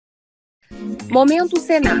Momento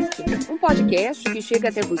Senac, um podcast que chega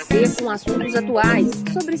até você com assuntos atuais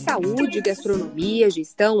sobre saúde, gastronomia,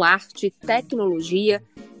 gestão, arte, tecnologia,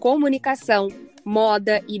 comunicação,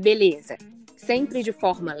 moda e beleza. Sempre de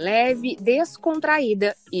forma leve,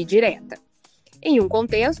 descontraída e direta. Em um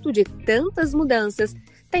contexto de tantas mudanças,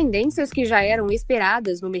 tendências que já eram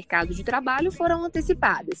esperadas no mercado de trabalho foram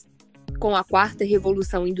antecipadas. Com a quarta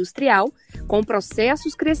Revolução Industrial, com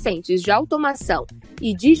processos crescentes de automação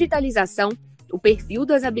e digitalização, o perfil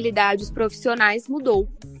das habilidades profissionais mudou.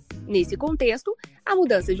 Nesse contexto, a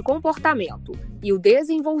mudança de comportamento e o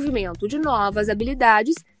desenvolvimento de novas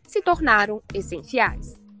habilidades se tornaram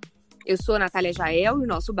essenciais. Eu sou Natália Jael e o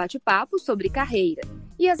nosso bate-papo sobre carreira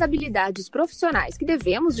e as habilidades profissionais que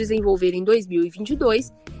devemos desenvolver em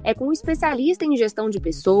 2022 é com um especialista em gestão de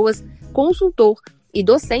pessoas, consultor e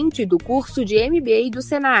docente do curso de MBA do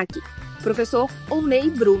Senac, professor Onei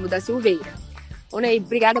Bruno da Silveira. Onei,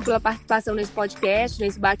 obrigada pela participação nesse podcast,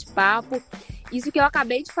 nesse bate-papo. Isso que eu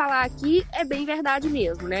acabei de falar aqui é bem verdade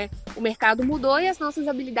mesmo, né? O mercado mudou e as nossas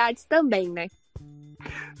habilidades também, né?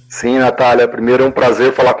 Sim, Natália, primeiro é um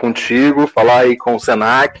prazer falar contigo, falar aí com o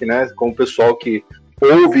Senac, né? Com o pessoal que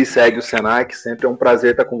ouve e segue o Senac, sempre é um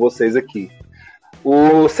prazer estar com vocês aqui.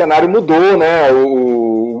 O cenário mudou, né?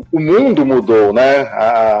 O mundo mudou, né?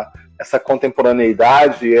 Essa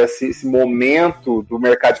contemporaneidade, esse momento do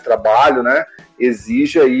mercado de trabalho, né?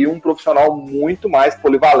 Exige aí um profissional muito mais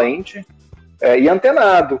polivalente e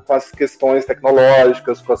antenado com as questões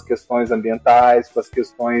tecnológicas, com as questões ambientais, com as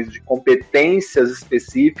questões de competências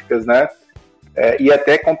específicas, né? E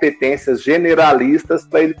até competências generalistas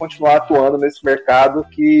para ele continuar atuando nesse mercado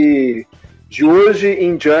que, de hoje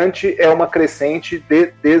em diante, é uma crescente de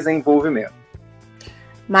desenvolvimento.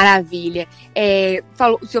 Maravilha.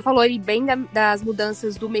 O senhor falou aí bem das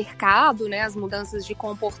mudanças do mercado, né? As mudanças de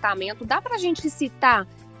comportamento. Dá para a gente citar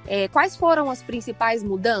quais foram as principais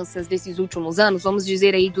mudanças desses últimos anos? Vamos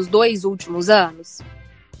dizer aí dos 2 últimos anos?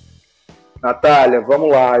 Natália, vamos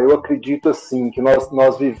lá. Eu acredito assim que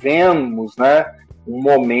nós vivemos, né, um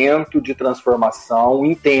momento de transformação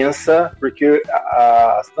intensa, porque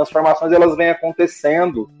as transformações elas vêm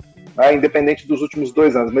acontecendo, né, independente dos últimos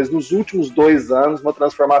 2 anos, mas nos últimos 2 anos uma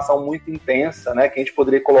transformação muito intensa, né, que a gente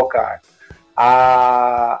poderia colocar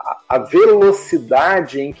a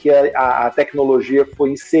velocidade em que a tecnologia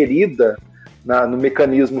foi inserida no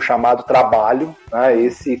mecanismo chamado trabalho, né,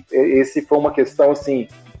 esse foi uma questão assim,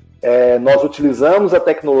 nós utilizamos a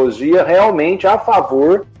tecnologia realmente a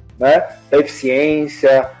favor, né, da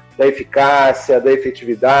eficiência, da eficácia, da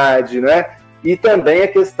efetividade, né, e também a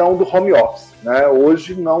questão do home office, né?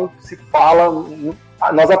 Hoje não se fala,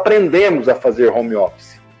 nós aprendemos a fazer home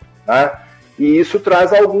office, né? E isso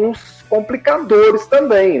traz alguns complicadores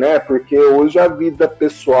também, né? Porque hoje a vida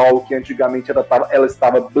pessoal, que antigamente ela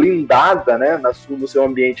estava blindada, né, no seu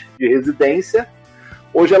ambiente de residência,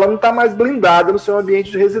 hoje ela não está mais blindada no seu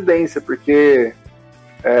ambiente de residência, porque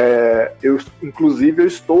inclusive eu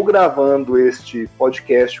estou gravando este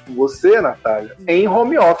podcast com você, Natália, em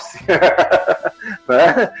home office.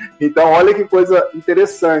 Né? Então, olha que coisa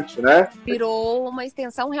interessante, né? Virou uma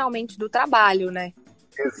extensão realmente do trabalho, né?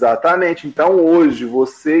 Exatamente. Então, hoje,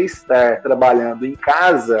 você estar trabalhando em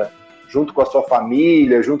casa, junto com a sua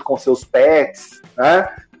família, junto com seus pets, né?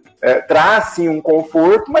 Traz sim um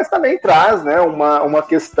conforto, mas também traz, né, uma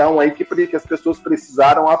questão aí que as pessoas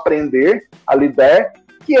precisaram aprender a lidar,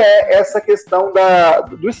 que é essa questão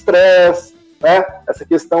do estresse, né? Essa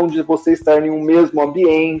questão de você estar em um mesmo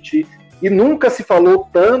ambiente, e nunca se falou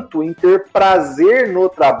tanto em ter prazer no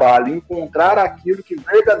trabalho, encontrar aquilo que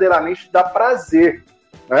verdadeiramente dá prazer,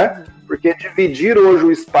 né? Porque dividir hoje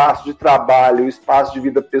o espaço de trabalho, o espaço de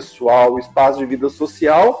vida pessoal, o espaço de vida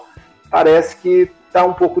social, parece que está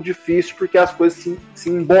um pouco difícil porque as coisas se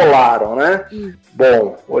embolaram, né?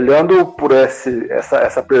 Bom, olhando por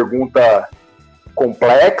essa pergunta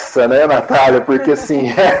complexa, né, Natália? Porque,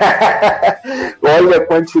 assim, olha a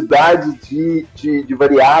quantidade de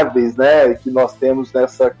variáveis, né, que nós temos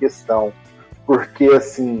nessa questão. Porque,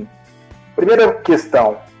 assim, primeira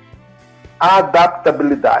questão, a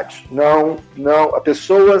adaptabilidade. Não, as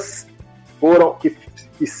pessoas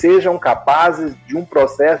que sejam capazes de um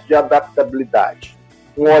processo de adaptabilidade.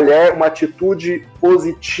 Um olhar, uma atitude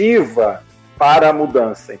positiva para a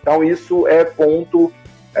mudança. Então, isso é ponto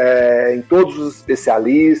em todos os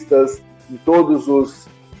especialistas, em todos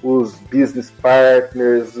os business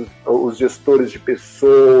partners, os gestores de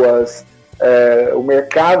pessoas. O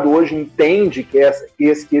mercado hoje entende que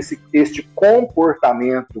este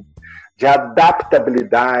comportamento de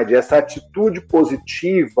adaptabilidade, essa atitude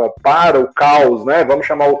positiva para o caos, né? Vamos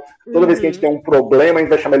chamar, toda vez que a gente tem um problema, a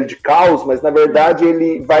gente vai chamar ele de caos, mas na verdade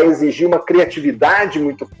ele vai exigir uma criatividade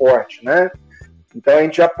muito forte, né? Então a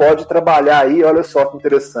gente já pode trabalhar aí, olha só que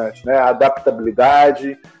interessante, né? A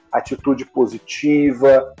adaptabilidade, a atitude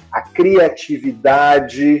positiva, a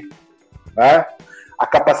criatividade, né? A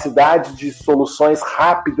capacidade de soluções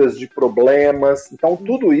rápidas de problemas. Então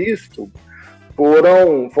tudo isso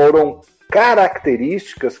foram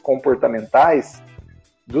características comportamentais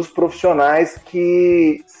dos profissionais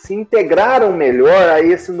que se integraram melhor a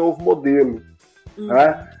esse novo modelo.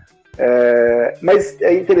 Né? Mas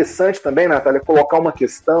é interessante também, Natália, colocar uma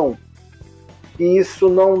questão que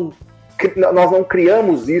nós não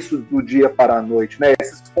criamos isso do dia para a noite. Né?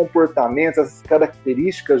 Esses comportamentos, essas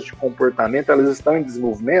características de comportamento, elas estão em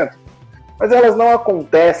desenvolvimento, mas elas não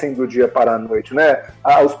acontecem do dia para a noite, né?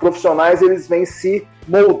 Os profissionais, eles vêm se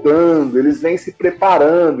moldando, eles vêm se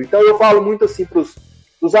preparando. Então, eu falo muito assim para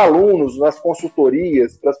os alunos, nas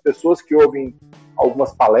consultorias, para as pessoas que ouvem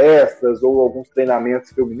algumas palestras ou alguns treinamentos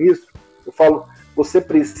que eu ministro, eu falo, você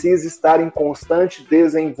precisa estar em constante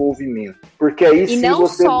desenvolvimento, porque aí sim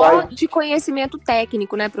você vai... E não só de conhecimento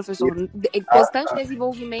técnico, né, professor? Constante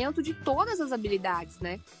desenvolvimento de todas as habilidades,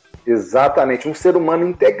 né? Exatamente, um ser humano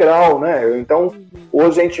integral, né? Então,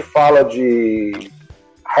 hoje a gente fala de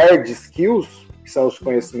hard skills, que são os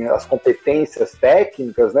conhecimentos, as competências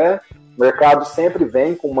técnicas, né? O mercado sempre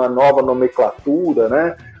vem com uma nova nomenclatura,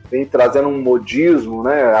 né? Vem trazendo um modismo,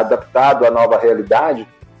 né? Adaptado à nova realidade,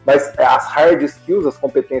 mas as hard skills, as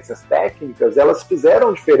competências técnicas, elas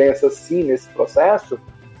fizeram diferença sim nesse processo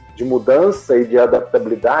de mudança e de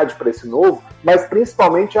adaptabilidade para esse novo, mas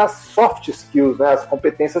principalmente as soft skills, né, as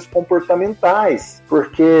competências comportamentais,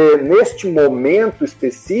 porque neste momento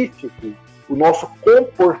específico, o nosso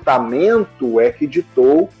comportamento é que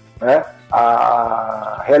ditou, né,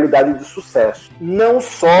 a realidade de sucesso, não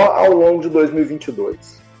só ao longo de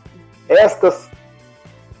 2022. Estas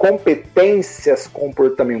competências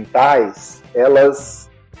comportamentais, elas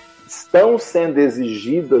estão sendo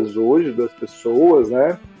exigidas hoje das pessoas,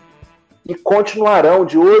 né? E continuarão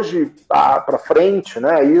de hoje para frente,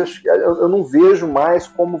 né? E eu não vejo mais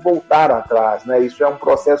como voltar atrás, né? Isso é um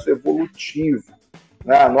processo evolutivo,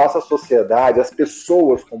 né? A nossa sociedade, as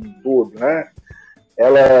pessoas como um todo, né?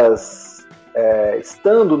 Elas,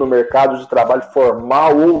 estando no mercado de trabalho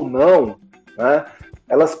formal ou não, né?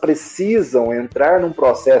 Elas precisam entrar num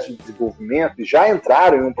processo de desenvolvimento, e já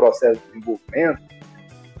entraram em um processo de desenvolvimento,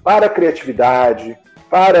 para a criatividade,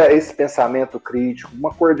 para esse pensamento crítico,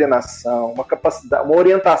 uma coordenação, uma capacidade, uma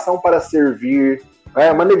orientação para servir,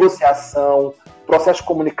 né, uma negociação, processo de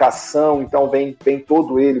comunicação, então vem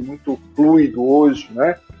todo ele muito fluido hoje,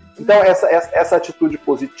 né? Então essa atitude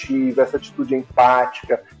positiva, essa atitude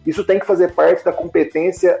empática, isso tem que fazer parte da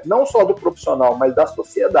competência não só do profissional, mas da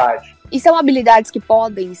sociedade. E são habilidades que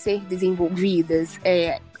podem ser desenvolvidas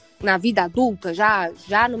na vida adulta, já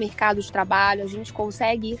no mercado de trabalho, a gente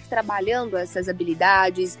consegue ir trabalhando essas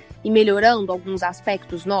habilidades e melhorando alguns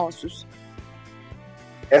aspectos nossos?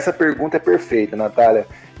 Essa pergunta é perfeita, Natália.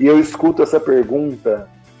 E eu escuto essa pergunta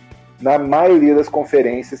na maioria das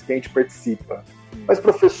conferências que a gente participa. Mas,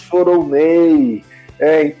 professor Ney,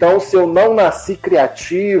 então se eu não nasci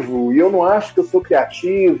criativo, e eu não acho que eu sou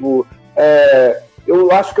criativo,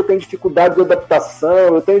 eu acho que eu tenho dificuldade de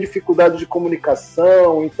adaptação, eu tenho dificuldade de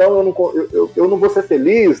comunicação, então eu não vou ser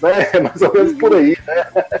feliz, né? Mais ou menos por aí, né?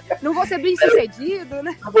 Não vou ser bem sucedido,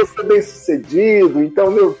 né? Não vou ser bem sucedido,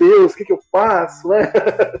 então, meu Deus, o que eu faço, né?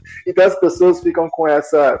 Então as pessoas ficam com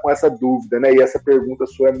essa dúvida, né? E essa pergunta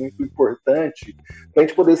sua é muito importante para a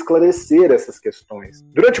gente poder esclarecer essas questões.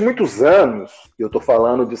 Durante muitos anos, eu estou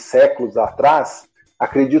falando de séculos atrás,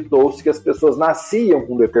 acreditou-se que as pessoas nasciam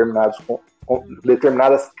com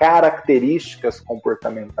determinadas características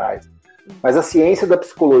comportamentais. Mas a ciência da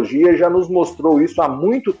psicologia já nos mostrou isso há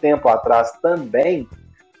muito tempo atrás também,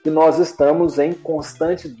 que nós estamos em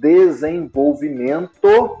constante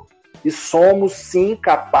desenvolvimento e somos sim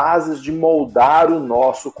capazes de moldar o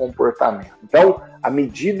nosso comportamento. Então, à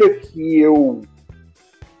medida que eu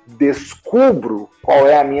descubro qual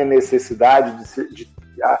é a minha necessidade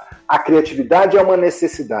a criatividade é uma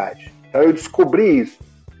necessidade. Então eu descobri isso.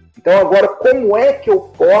 Então agora, como é que eu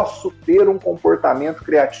posso ter um comportamento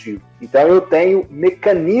criativo? Então eu tenho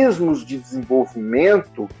mecanismos de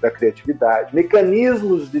desenvolvimento da criatividade,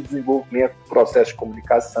 mecanismos de desenvolvimento do processo de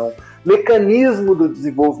comunicação, mecanismo do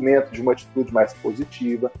desenvolvimento de uma atitude mais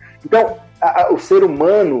positiva. Então o ser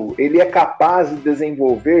humano, ele é capaz de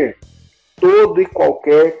desenvolver toda e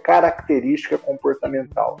qualquer característica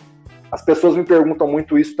comportamental. As pessoas me perguntam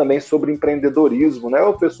muito isso também sobre empreendedorismo, né?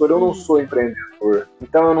 Ô, professor, eu não sou empreendedor,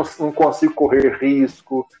 então eu não consigo correr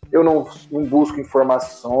risco, eu não busco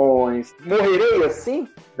informações. Morrerei assim,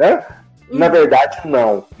 né? Na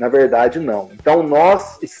verdade, não. Então,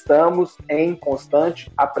 nós estamos em constante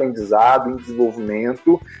aprendizado, em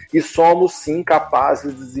desenvolvimento, e somos, sim,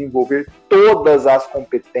 capazes de desenvolver todas as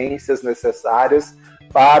competências necessárias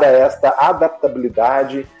para esta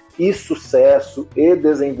adaptabilidade e sucesso e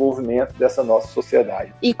desenvolvimento dessa nossa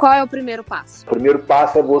sociedade. E qual é o primeiro passo? O primeiro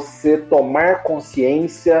passo é você tomar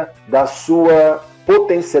consciência da sua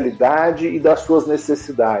potencialidade e das suas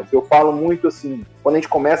necessidades. Eu falo muito assim, quando a gente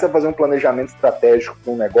começa a fazer um planejamento estratégico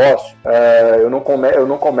para um negócio, eu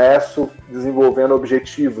não começo desenvolvendo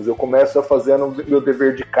objetivos, eu começo fazendo o meu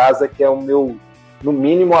dever de casa, que é no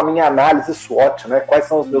mínimo, a minha análise SWOT, né? Quais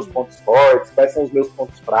são os meus pontos fortes, quais são os meus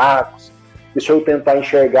pontos fracos. Deixa eu tentar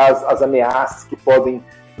enxergar as ameaças que podem,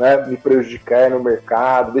 né, me prejudicar no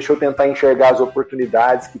mercado, deixa eu tentar enxergar as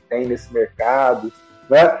oportunidades que tem nesse mercado,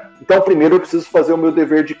 né? Então, primeiro eu preciso fazer o meu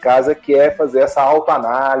dever de casa, que é fazer essa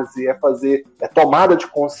autoanálise, é tomada de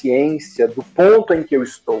consciência do ponto em que eu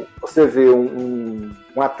estou. Você vê um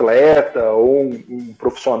atleta ou um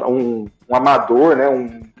profissional, um amador, né,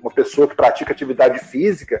 uma pessoa que pratica atividade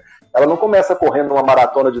física, ela não começa correndo uma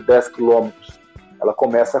maratona de 10 quilômetros. Ela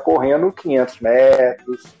começa correndo 500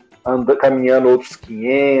 metros, caminhando outros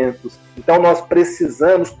 500. Então, nós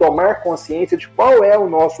precisamos tomar consciência de qual é o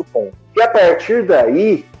nosso ponto. E, a partir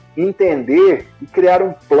daí, entender e criar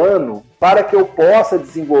um plano para que eu possa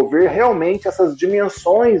desenvolver realmente essas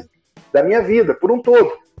dimensões da minha vida, por um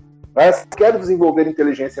todo. Mas, se quero desenvolver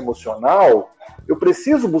inteligência emocional, eu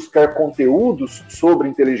preciso buscar conteúdos sobre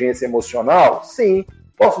inteligência emocional? Sim.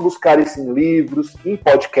 Posso buscar isso em livros, em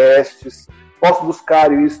podcasts, posso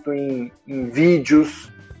buscar isso em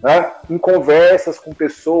vídeos, né, em conversas com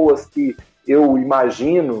pessoas que eu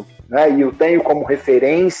imagino, né, e eu tenho como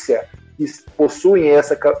referência, que possuem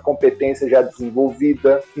essa competência já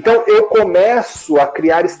desenvolvida. Então, eu começo a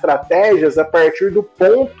criar estratégias a partir do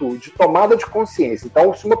ponto de tomada de consciência.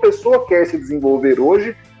 Então, se uma pessoa quer se desenvolver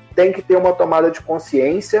hoje, tem que ter uma tomada de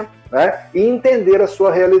consciência, né, e entender a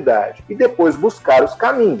sua realidade. E depois buscar os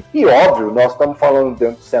caminhos. E, óbvio, nós estamos falando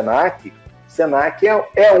dentro do Senac. O Senac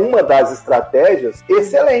é uma das estratégias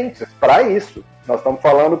excelentes para isso. Nós estamos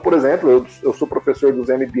falando, por exemplo, eu sou professor dos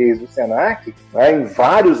MBAs do Senac, né, em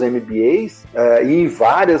vários MBAs e em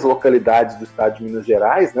várias localidades do estado de Minas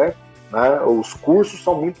Gerais, né, os cursos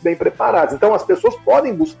são muito bem preparados. Então, as pessoas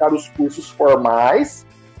podem buscar os cursos formais,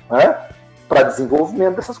 né, para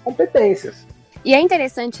desenvolvimento dessas competências. E é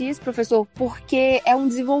interessante isso, professor, porque é um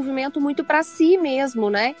desenvolvimento muito para si mesmo,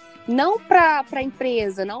 né? Não para a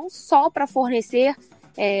empresa, não só para fornecer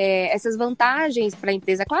essas vantagens para a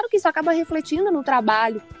empresa. Claro que isso acaba refletindo no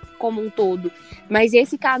trabalho como um todo, mas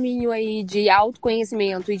esse caminho aí de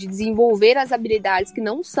autoconhecimento e de desenvolver as habilidades que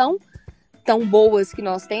não são tão boas que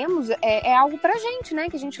nós temos, é algo pra gente, né?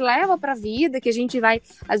 Que a gente leva pra vida, que a gente vai,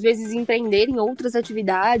 às vezes, empreender em outras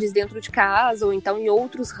atividades dentro de casa ou então em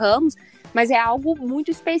outros ramos, mas é algo muito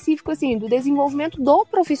específico, assim, do desenvolvimento do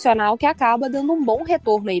profissional que acaba dando um bom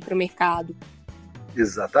retorno aí pro mercado.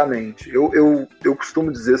 Exatamente. Eu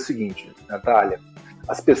costumo dizer o seguinte, Natália,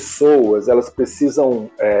 as pessoas, elas precisam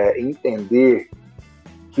entender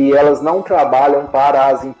que elas não trabalham para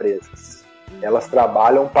as empresas. Elas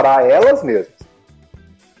trabalham para elas mesmas,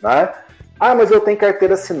 né? Ah, mas eu tenho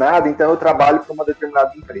carteira assinada, então eu trabalho para uma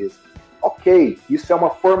determinada empresa. Ok, isso é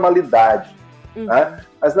uma formalidade, né?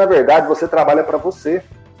 Mas, na verdade, você trabalha para você.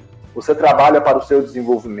 Você trabalha para o seu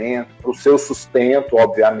desenvolvimento, para o seu sustento,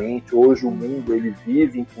 obviamente. Hoje o mundo ele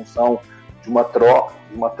vive em função de uma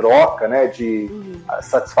troca, né? De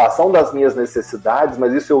satisfação das minhas necessidades,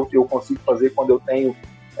 mas isso eu consigo fazer quando eu tenho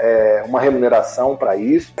uma remuneração para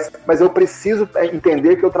isso, mas eu preciso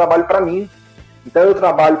entender que eu trabalho para mim. Então eu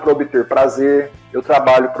trabalho para obter prazer, eu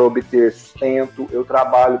trabalho para obter sustento, eu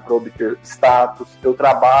trabalho para obter status, eu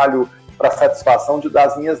trabalho para satisfação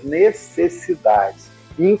das minhas necessidades.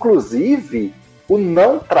 Inclusive, o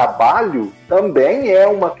não trabalho também é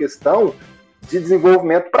uma questão de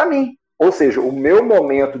desenvolvimento para mim. Ou seja, o meu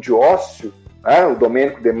momento de ócio, né, o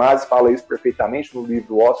Domênico De Masi fala isso perfeitamente no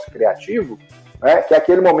livro Ócio Criativo, que é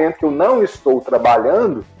aquele momento que eu não estou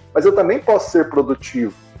trabalhando, mas eu também posso ser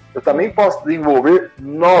produtivo, eu também posso desenvolver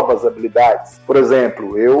novas habilidades. Por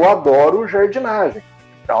exemplo, eu adoro jardinagem,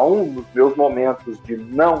 então nos meus momentos de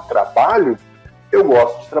não trabalho, eu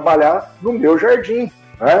gosto de trabalhar no meu jardim,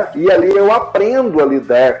 né? E ali eu aprendo a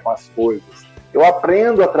lidar com as coisas, eu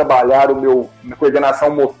aprendo a trabalhar minha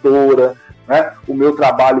coordenação motora, né? O meu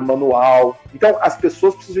trabalho manual. Então as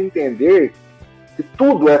pessoas precisam entender que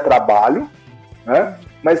tudo é trabalho, né?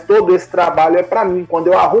 Mas todo esse trabalho é para mim. Quando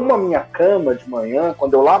eu arrumo a minha cama de manhã,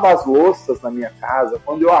 quando eu lavo as louças na minha casa,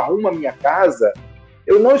 quando eu arrumo a minha casa,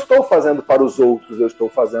 eu não estou fazendo para os outros, eu estou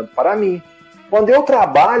fazendo para mim. Quando eu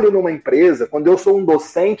trabalho numa empresa, quando eu sou um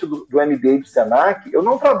docente do MBA do Senac, eu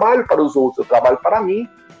não trabalho para os outros, eu trabalho para mim.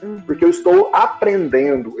 Porque eu estou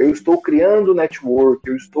aprendendo, eu estou criando network,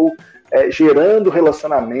 eu estou gerando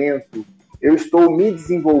relacionamento, eu estou me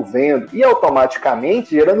desenvolvendo e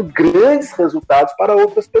automaticamente gerando grandes resultados para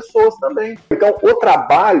outras pessoas também. Então, o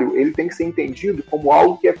trabalho ele tem que ser entendido como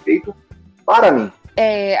algo que é feito para mim.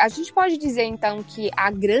 A gente pode dizer, então, que a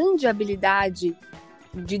grande habilidade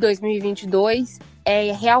de 2022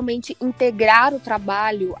 é realmente integrar o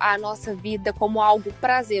trabalho à nossa vida como algo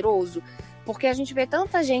prazeroso? Porque a gente vê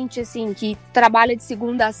tanta gente, assim, que trabalha de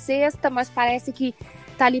segunda a sexta, mas parece que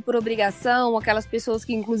tá ali por obrigação, aquelas pessoas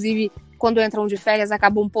que, inclusive, quando entram de férias,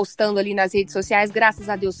 acabam postando ali nas redes sociais, graças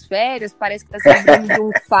a Deus, férias, parece que tá se livrando de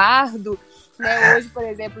um fardo, né? Hoje, por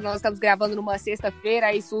exemplo, nós estamos gravando numa sexta-feira,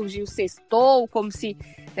 aí surge o sextou, como se,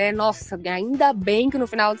 nossa, ainda bem que no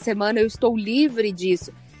final de semana eu estou livre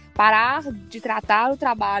disso. Parar de tratar o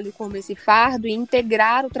trabalho como esse fardo e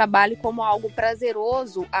integrar o trabalho como algo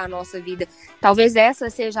prazeroso à nossa vida. Talvez essa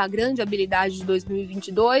seja a grande habilidade de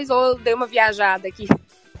 2022, ou eu dei uma viajada aqui?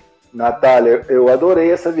 Natália, eu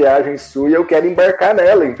adorei essa viagem sua e eu quero embarcar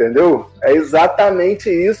nela, entendeu? É exatamente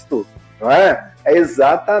isso, não é? É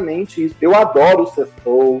exatamente isso. Eu adoro o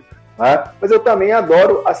sextou, né? Mas eu também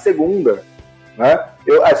adoro a segunda, né?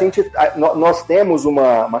 Nós temos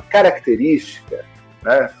uma característica,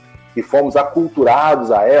 né? E fomos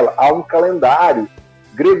aculturados a ela, a um calendário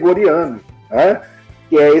gregoriano, né?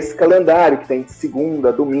 Que é esse calendário que tem segunda,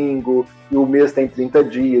 domingo, e o mês tem 30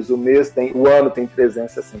 dias, o ano tem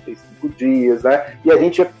 365 dias, né? E a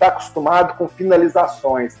gente está acostumado com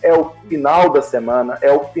finalizações, é o final da semana, é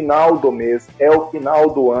o final do mês, é o final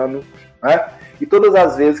do ano, né? E todas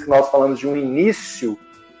as vezes que nós falamos de um início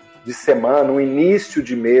de semana, um início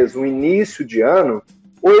de mês, um início de ano,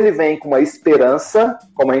 ou ele vem com uma esperança,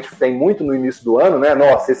 como a gente tem muito no início do ano, né?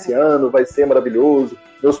 Nossa, esse ano vai ser maravilhoso,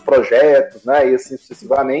 meus projetos, né? E assim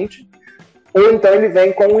sucessivamente. Ou então ele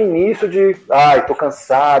vem com um início de, tô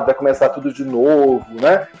cansado, vai começar tudo de novo,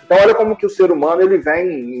 né? Então olha como que o ser humano ele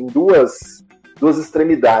vem em duas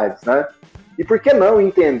extremidades, né? E por que não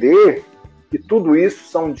entender que tudo isso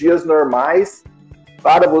são dias normais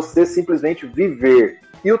para você simplesmente viver?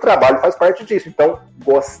 E o trabalho faz parte disso. Então,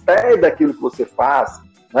 gostar daquilo que você faz,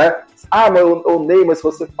 né? Mas Ney, mas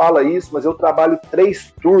você fala isso, mas eu trabalho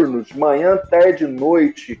 3 turnos, de manhã, tarde e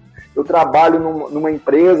noite. Eu trabalho numa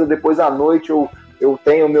empresa, depois à noite eu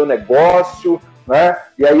tenho o meu negócio, né?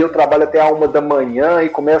 E aí eu trabalho até a 1 da manhã e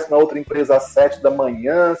começo na outra empresa às 7 da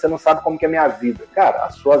manhã. Você não sabe como que é a minha vida. Cara, a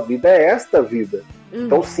sua vida é esta vida.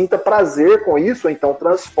 Então sinta prazer com isso, ou então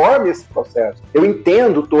transforme esse processo. Eu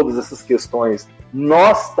entendo todas essas questões.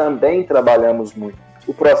 Nós também trabalhamos muito.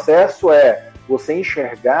 O processo é você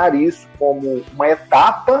enxergar isso como uma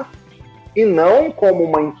etapa e não como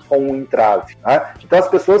um entrave. Tá? Então as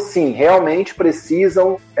pessoas, sim, realmente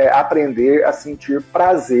precisam aprender a sentir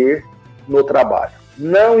prazer no trabalho.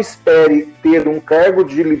 Não espere ter um cargo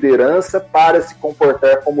de liderança para se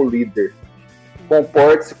comportar como líder.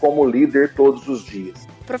 Comporte-se como líder todos os dias.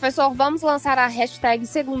 Professor, vamos lançar a hashtag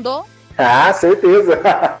Segundou?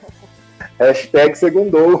 Certeza! Hashtag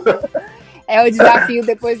Segundou. É o desafio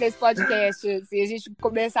depois desse podcast. Se a gente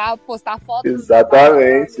começar a postar fotos...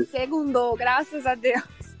 Exatamente. Segundou, graças a Deus.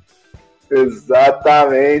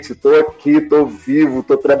 Exatamente. Estou aqui, estou vivo,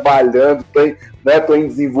 estou trabalhando, estou em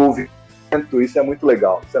desenvolvimento. Isso é muito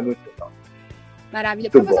legal. Maravilha.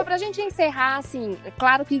 Professor, para a gente encerrar, assim, é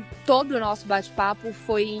claro que todo o nosso bate-papo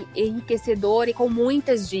foi enriquecedor e com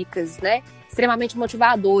muitas dicas, né? Extremamente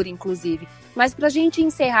motivador, inclusive. Mas para a gente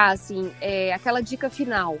encerrar, assim, aquela dica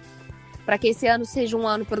final, para que esse ano seja um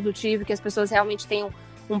ano produtivo, que as pessoas realmente tenham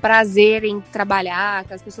um prazer em trabalhar,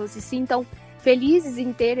 que as pessoas se sintam felizes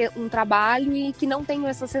em ter um trabalho e que não tenham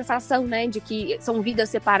essa sensação, né, de que são vidas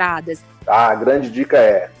separadas. A grande dica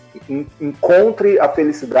é: encontre a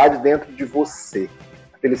felicidade dentro de você.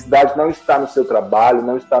 A felicidade não está no seu trabalho,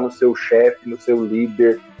 não está no seu chefe, no seu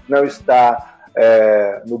líder, não está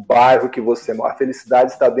no bairro que você mora. A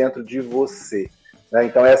felicidade está dentro de você, né?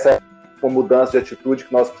 Então essa é uma mudança de atitude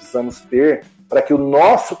que nós precisamos ter para que o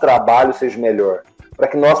nosso trabalho seja melhor, para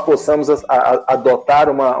que nós possamos adotar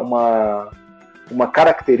uma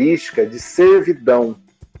característica de servidão,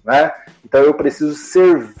 né? Então eu preciso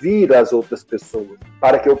servir as outras pessoas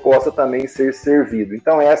para que eu possa também ser servido.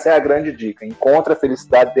 Então essa é a grande dica. Encontre a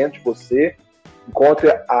felicidade dentro de você, encontre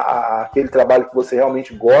aquele trabalho que você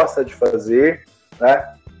realmente gosta de fazer,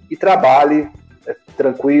 né? E trabalhe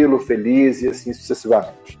tranquilo, feliz e assim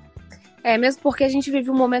sucessivamente. Mesmo porque a gente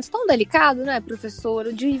vive um momento tão delicado, né,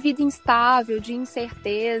 professor? De vida instável, de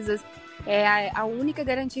incertezas. A única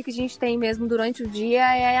garantia que a gente tem mesmo durante o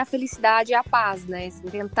dia é a felicidade e a paz, né? Assim,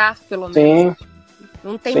 tentar, pelo menos. Sim,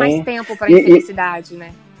 não tem mais tempo para infelicidade,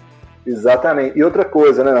 né? Exatamente. E outra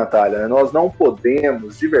coisa, né, Natália? Nós não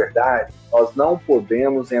podemos, de verdade, nós não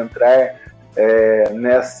podemos entrar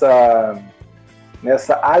nessa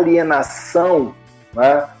alienação,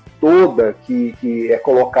 né, toda que é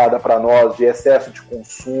colocada para nós de excesso de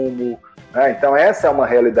consumo, né? Então essa é uma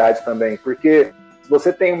realidade também, porque se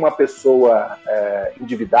você tem uma pessoa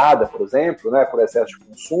endividada, por exemplo, né, por excesso de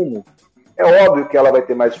consumo, é óbvio que ela vai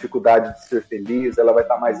ter mais dificuldade de ser feliz, ela vai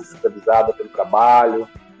estar mais escravizada pelo trabalho,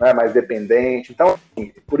 né, mais dependente. Então,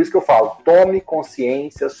 por isso que eu falo, tome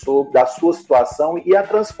consciência da sua situação e a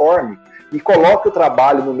transforme. E coloque o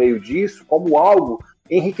trabalho no meio disso como algo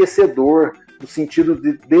enriquecedor, no sentido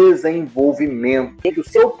de desenvolvimento, que o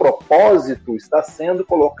seu propósito está sendo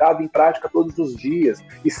colocado em prática todos os dias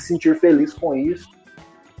e se sentir feliz com isso.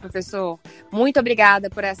 Professor, muito obrigada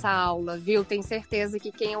por essa aula, viu? Tenho certeza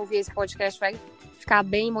que quem ouvir esse podcast vai ficar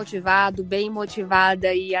bem motivado, bem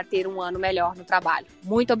motivada e a ter um ano melhor no trabalho.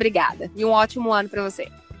 Muito obrigada e um ótimo ano para você.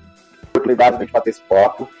 Oportunidade de a gente bater esse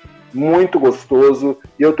papo, muito gostoso,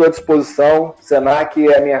 e eu estou à disposição. Senac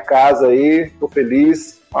é a minha casa aí, estou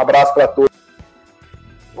feliz. Um abraço para todos.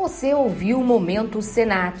 Você ouviu o Momento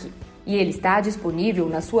Senac e ele está disponível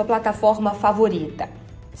na sua plataforma favorita.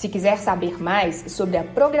 Se quiser saber mais sobre a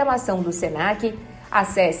programação do Senac,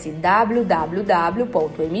 acesse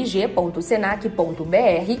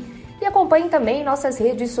www.mg.senac.br e acompanhe também nossas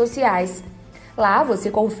redes sociais. Lá você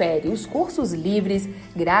confere os cursos livres,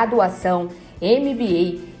 graduação,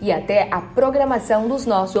 MBA e até a programação dos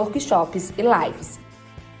nossos workshops e lives.